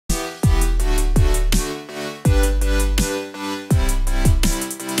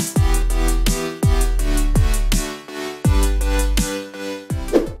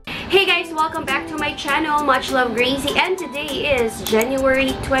channel. Much love, Gracie, and today is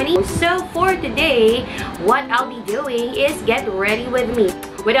January 20. So for today, what I'll be doing is get ready with me.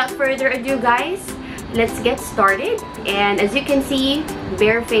 Without further ado, guys, let's get started. And as you can see,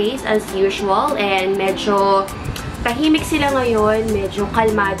 bare face as usual, and medyo tahimik sila ngayon, medyo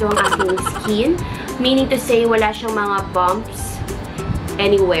kalmado ang aking skin. Meaning to say, wala siyang mga bumps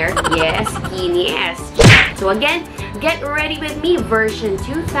anywhere. Yes, skinny yes. So again, get ready with me, version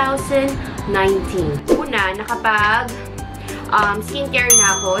 2019. Una, nakapag skincare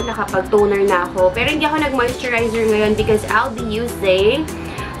na ako, nakapag toner na ako, pero hindi ako nag-moisturizer ngayon because I'll be using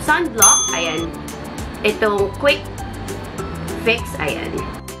sunblock. Ayan. Itong quick fix. Ayan.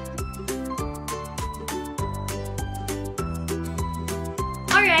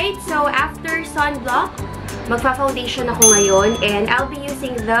 Alright, so after sunblock, magpa-foundation ako ngayon, and I'll be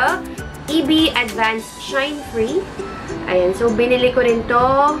using the EB Advanced Shine Free. Ayan, so binili ko rin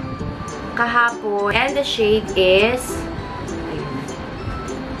to kahapon, and the shade is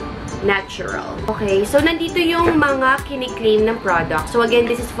natural. Okay, so nandito yung mga kiniklaim ng product. So again,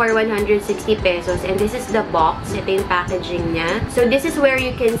 this is for 160 pesos, and this is the box. Ito yung packaging niya. So this is where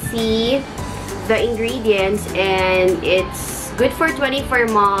you can see the ingredients, and it's good for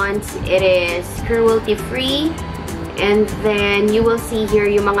 24 months. It is cruelty-free. And then, you will see here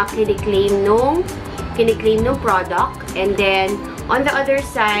yung mga kiniklaim nung product. And then, on the other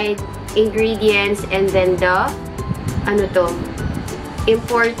side, ingredients, and then the,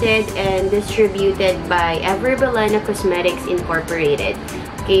 imported and distributed by Maybelline Cosmetics Incorporated.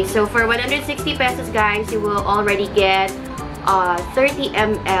 Okay, so for 160 pesos, guys, you will already get 30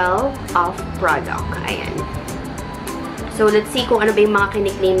 ml of product. Ayan. So, let's see kung ano ba yung mga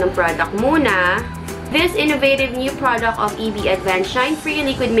kiniklaim ng product muna. This innovative new product of EB Advanced Shine Free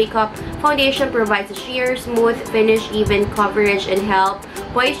Liquid Makeup Foundation provides a sheer, smooth finish, even coverage, and help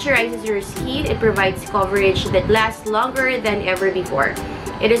moisturizes your skin. It provides coverage that lasts longer than ever before.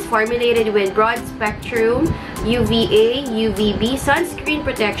 It is formulated with broad spectrum UVA, UVB sunscreen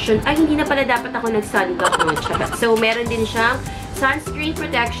protection. Ay, hindi na pala dapat ako nag-sunblock. So, meron din siyang sunscreen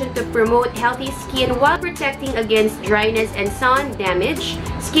protection to promote healthy skin while protecting against dryness and sun damage.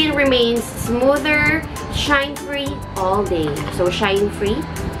 Skin remains smoother, shine-free all day. So, shine-free.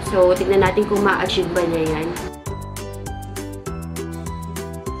 So, tignan natin kung ma-achieve ba niya yan.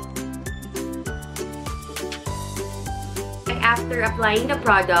 After applying the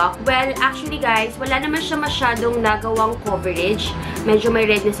product, well, actually guys, wala naman siya masyadong nagawang coverage. Medyo may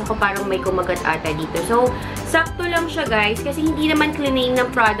redness ako, parang may kumagat ata dito. So, sakto lang siya guys, kasi hindi naman claim ng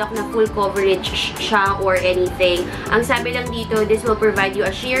product na full coverage siya or anything. Ang sabi lang dito, this will provide you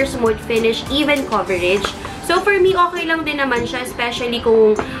a sheer, smooth finish, even coverage. So, for me, okay lang din naman siya, especially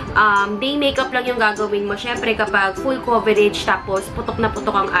kung day makeup lang yung gagawin mo. Syempre, kapag full coverage, tapos putok na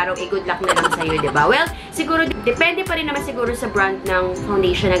putok ang araw, good luck na lang sa'yo, diba? Well, siguro, depende pa rin naman siguro sa brand ng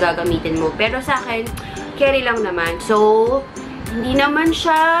foundation na gagamitin mo. Pero sa akin, carry lang naman. So, hindi naman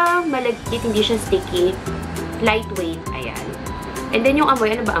siya malagkit, hindi siya sticky. Lightweight, ayan. And then yung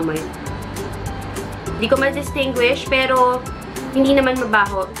amoy, ano ba amoy? Hindi ko ma-distinguish, pero hindi naman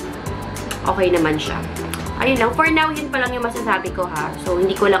mabaho. Okay naman siya. Ayun lang. For now, yun pa lang yung masasabi ko ha. So,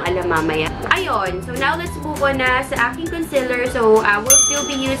 hindi ko lang alam mamaya. Ayun. So, now let's move on na sa aking concealer. So, I will still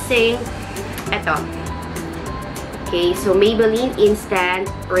be using eto. Okay. So, Maybelline Instant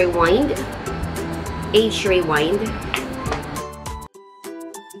Rewind. Age Rewind.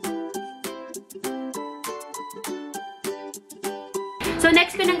 So,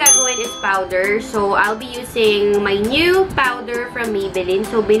 next ko nang gagawin is powder. So, I'll be using my new powder from Maybelline.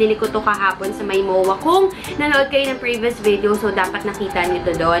 So, binili ko to kahapon sa may MOA. Kung nanood kayo ng previous video, so dapat nakita nyo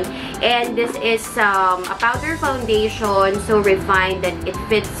to doon. And this is a powder foundation. So, refined that it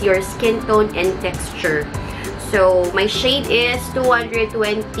fits your skin tone and texture. So, my shade is 220.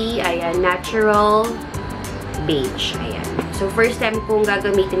 Ayan, natural beige. Ayan. So, first time kong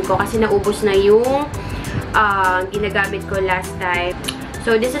gagamitin ko kasi naubos na yung ginagamit ko last time.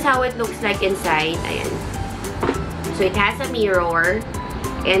 So, this is how it looks like inside. Ayan. So, it has a mirror.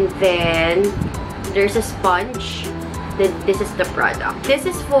 And then, there's a sponge. This is the product. This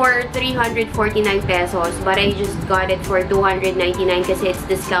is for 349 pesos. But I just got it for 299 kasi it's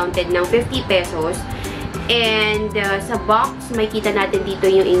discounted ng 50 pesos. And, sa box, makita natin dito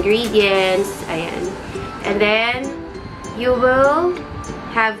yung ingredients. Ayan. And then, you will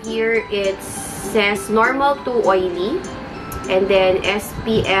have here, it says normal to oily. And then,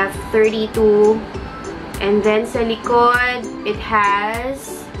 SPF 32. And then, sa likod, it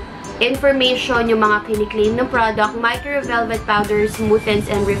has information, yung mga kiniklaim ng product. Micro Velvet Powder smoothens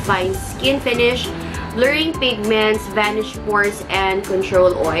and refines skin finish, blurring pigments, vanish pores, and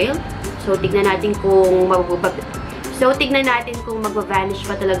control oil. So, tignan natin kung mag-vanish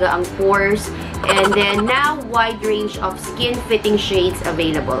pa talaga ang pores. And then, now, wide range of skin-fitting shades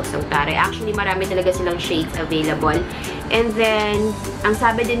available. So, tare. Actually, marami talaga silang shades available. And then, ang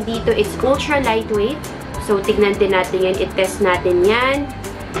sabi din dito, it's ultra lightweight. So, tignan din natin yan. I-test natin yan.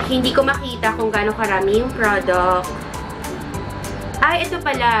 Hindi ko makita kung gaano karami yung product. Ay, ito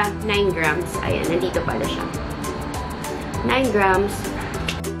pala. 9 grams. Ayan, nandito pala siya. 9 grams.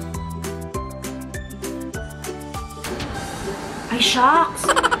 Ay, shocks!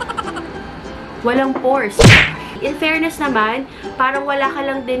 Walang pores. In fairness naman, parang wala ka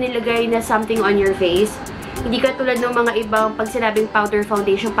lang din nilagay na something on your face. Hindi ka tulad ng mga ibang pag sinabing powder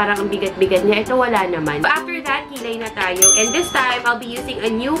foundation, parang ang bigat-bigat niya. Ito wala naman. After that, kilay na tayo. And this time, I'll be using a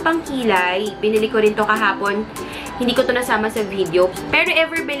new pang kilay. Binili ko rin to kahapon. Hindi ko to nasama sa video. Pero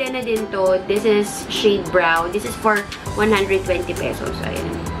ever bilhin na din to. This is shade brown. This is for 120 pesos. Ayan.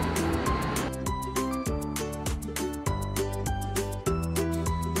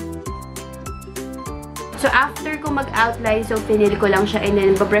 So, after ko mag-outline, so, pinili ko lang siya and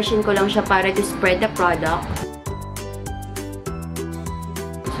then babrushin ko lang siya para to spread the product.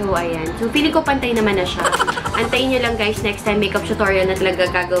 So, ayan. So, feeling ko pantay naman na siya. Antayin nyo lang, guys, next time makeup tutorial na talaga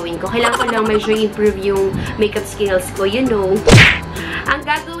gagawin ko. Kailangan ko lang medyo improve yung makeup skills ko, you know. Ang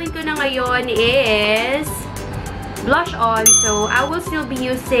gagawin ko na ngayon is blush on. So, I will still be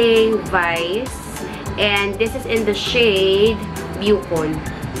using Vice. And this is in the shade Bucol.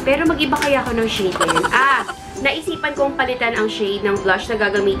 Pero mag-iba kaya ako ng shade na yun. Naisipan kong palitan ang shade ng blush na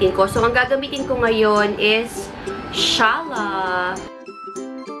gagamitin ko. So, ang gagamitin ko ngayon is Shala.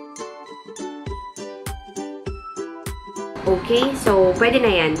 Okay, so, pwede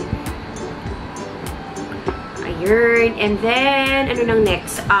na yan. Ayun. And then, ano nang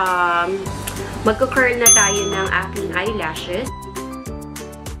next? Magko-curl na tayo ng aking eyelashes.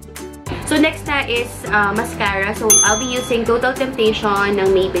 So, next na is mascara. So, I'll be using Total Temptation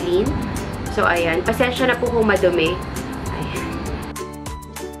ng Maybelline. So, ayan. Pasensya na po kung madumi. Ayan.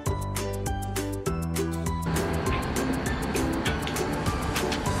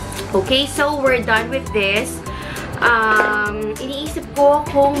 Okay, so we're done with this. Iniisip ko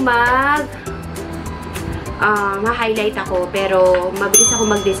kung ma-highlight ako, pero mabilis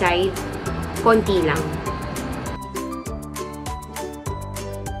ako mag-decide. Konti lang.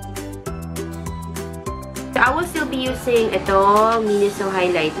 I will still be using ito, Miniso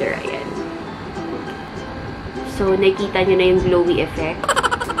highlighter. Ayan. So, nakikita nyo na yung glowy effect.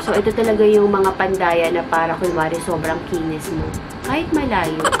 So, ito talaga yung mga pandaya na para kunwari sobrang kinis mo. Kahit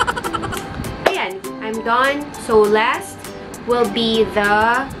malayo. Ayan. I'm done. So, last will be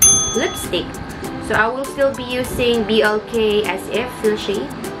the lipstick. So, I will still be using BLK as if full shade.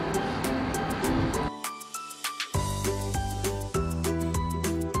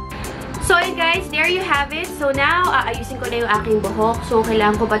 So, yun guys, there you have it. So, now, aayusin ko na yung aking buhok. So,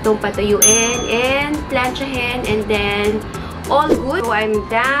 kailangan ko pa itong patuyuin and planchahin and then all good. So, I'm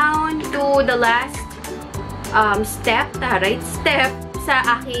down to the last step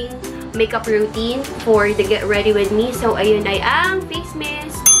sa aking makeup routine for the Get Ready With Me. So, ayun ay ang face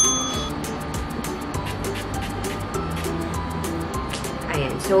mist.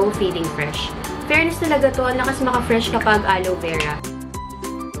 Ayan. So, feeling fresh. Fairness talaga to. Ang lakas maka-fresh kapag aloe vera.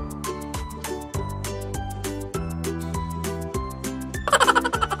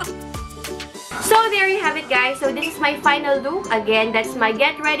 So, there you have it, guys. So, this is my final look. Again, that's my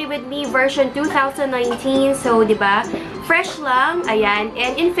Get Ready With Me version 2019. So, diba? Fresh lang. Ayan.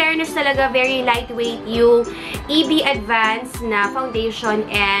 And in fairness talaga, very lightweight yung EB Advanced na foundation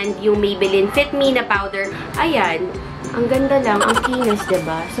and yung Maybelline Fit Me na powder. Ayan. Ang ganda lang. Ang kinis,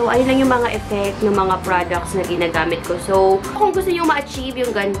 diba? So, ayun lang yung mga effect ng mga products na ginagamit ko. So, kung gusto nyo ma-achieve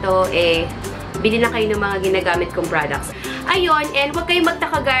yung ganito, bili na kayo ng mga ginagamit kong products. Ayun, and huwag kayong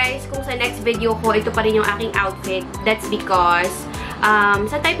magtaka guys kung sa next video ko, ito pa rin yung aking outfit. That's because, saan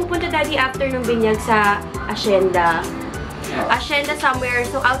tayo pupunta daddy after nung binyag sa Hacienda? Hacienda somewhere,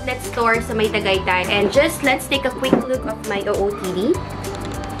 so outlet store sa may Tagaytay. And just, let's take a quick look of my OOTD.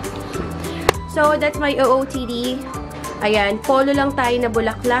 So, that's my OOTD. Ayan, polo lang tayo na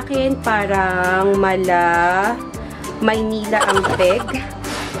bulaklakin, parang mala Maynila ang peg.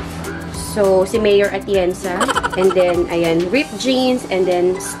 So, si Mayor Atienza. And then, ayan, ripped jeans. And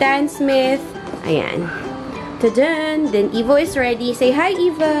then, Stan Smith. Ayan. Ta-dan! Then, Evo is ready. Say hi,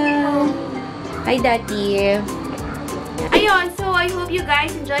 Evo! Hi, Daddy! Ayun, so I hope you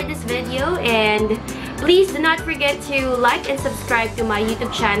guys enjoyed this video. And please do not forget to like and subscribe to my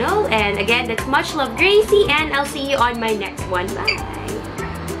YouTube channel. And again, that's Much Love Gracie. And I'll see you on my next one. Bye!